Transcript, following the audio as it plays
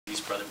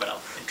brother, but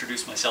I'll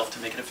introduce myself to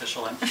make it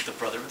official. I'm the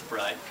brother of the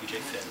bride, PJ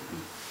Finn.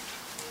 And,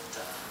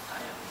 I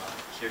am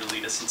here to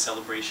lead us in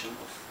celebration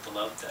of the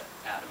love that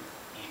Adam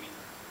and Amy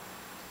are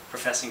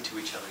professing to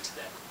each other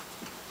today.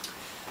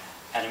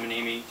 Adam and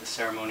Amy, the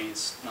ceremony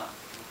is not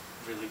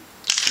really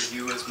for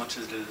you as much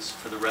as it is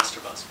for the rest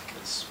of us,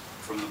 because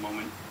from the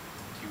moment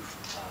you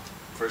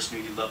first knew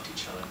you loved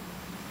each other,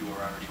 you were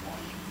already one.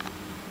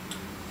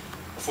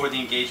 Before the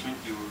engagement,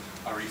 you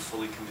were already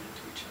fully committed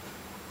to each other.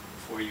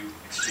 Before you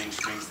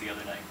exchanged rings the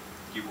other night,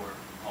 you were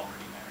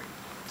already married.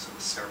 So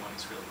the ceremony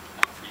is really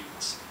not for you,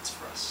 it's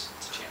for us.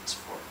 It's a chance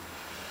for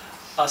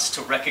us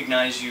to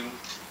recognize you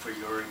for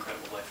your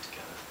incredible life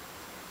together,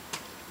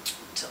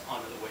 to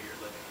honor the way you're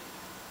living,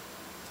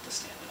 to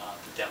stand in awe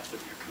of the depth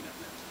of your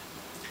commitment,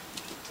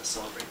 to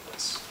celebrate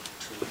what's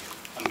truly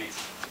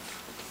amazing.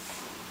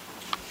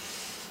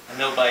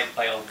 And though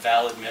by all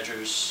valid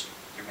measures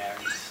you're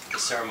married, the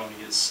ceremony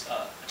is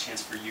a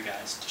chance for you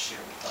guys to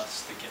share with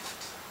us the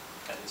gift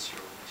that is your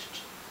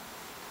relationship.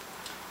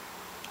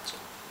 So,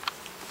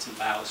 some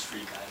vows for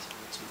you guys.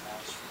 Some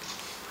vows for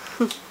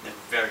you.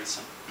 They're very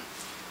simple.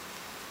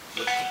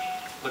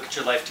 Look at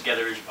your life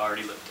together as you've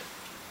already lived it.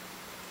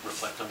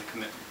 Reflect on the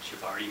commitments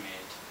you've already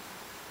made,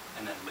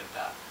 and then live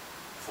that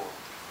forward.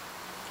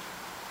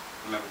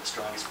 Remember the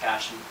strongest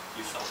passion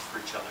you felt for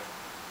each other.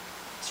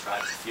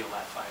 Strive to feel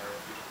that fire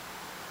every day.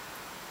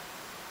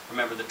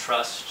 Remember the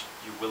trust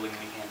you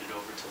willingly handed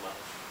over to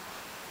love,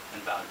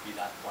 and vow to be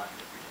that blind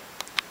every day.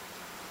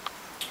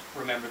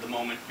 Remember the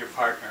moment your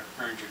partner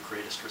earned your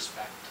greatest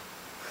respect,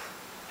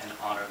 and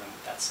honor them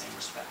with that same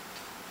respect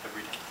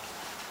every day.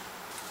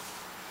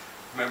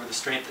 Remember the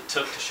strength it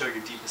took to show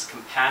your deepest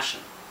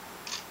compassion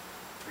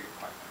for your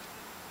partner,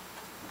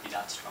 and be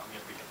that strong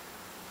every day.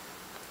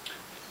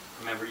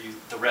 Remember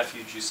the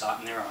refuge you sought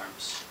in their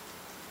arms,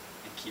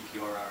 and keep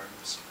your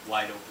arms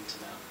wide open to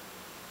them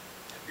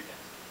every day.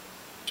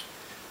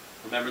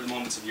 Remember the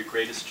moments of your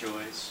greatest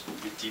joys,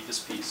 your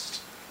deepest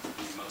peace,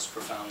 and your most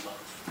profound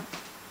love,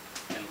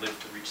 and live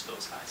to reach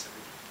those highs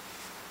every day.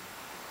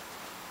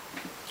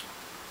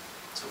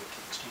 So we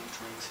can exchange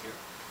rings here.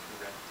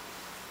 We're ready.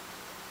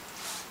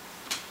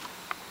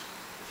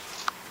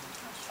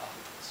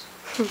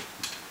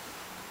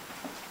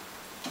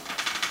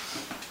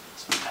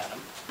 So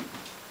Adam,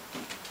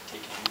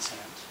 take Amy's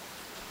hand.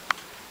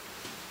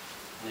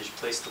 And as you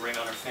place the ring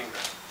on her finger,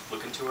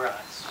 look into her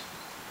eyes.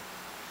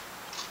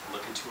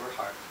 Look into her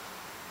heart,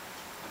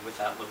 and with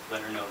that look,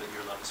 let her know that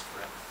your love is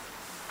forever.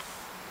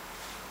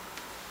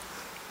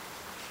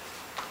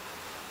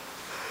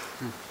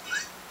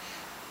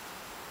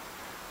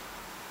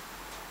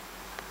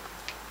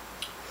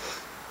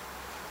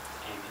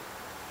 Amy,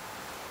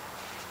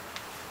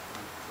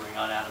 bring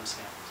on Adam's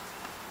hand.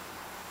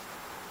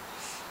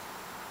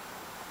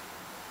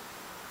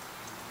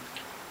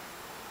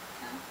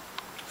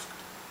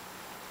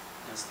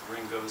 As the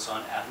ring goes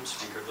on Adam's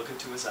finger, look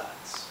into his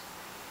eyes.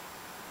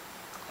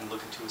 And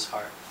look into his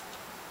heart,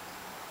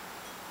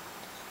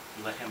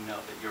 and let him know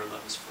that your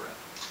love is forever.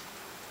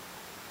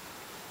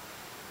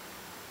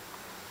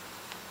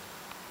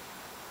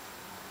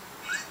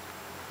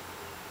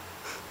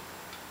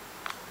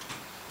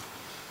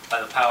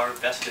 By the power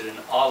vested in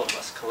all of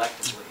us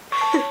collectively,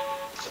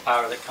 the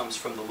power that comes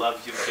from the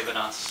love you've given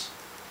us,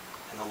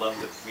 and the love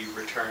that we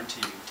return to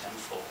you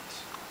tenfold,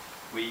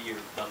 we, your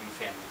loving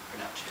family,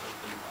 pronounce you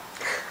husband and wife.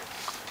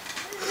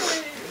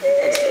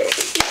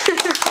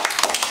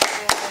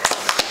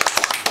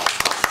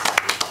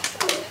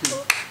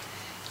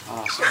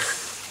 Awesome.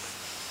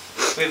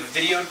 We have a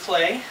video to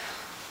play.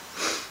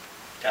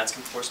 Dads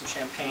can pour some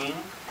champagne,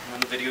 and when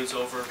the video's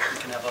over, we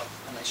can have a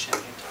nice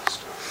champagne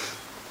toast.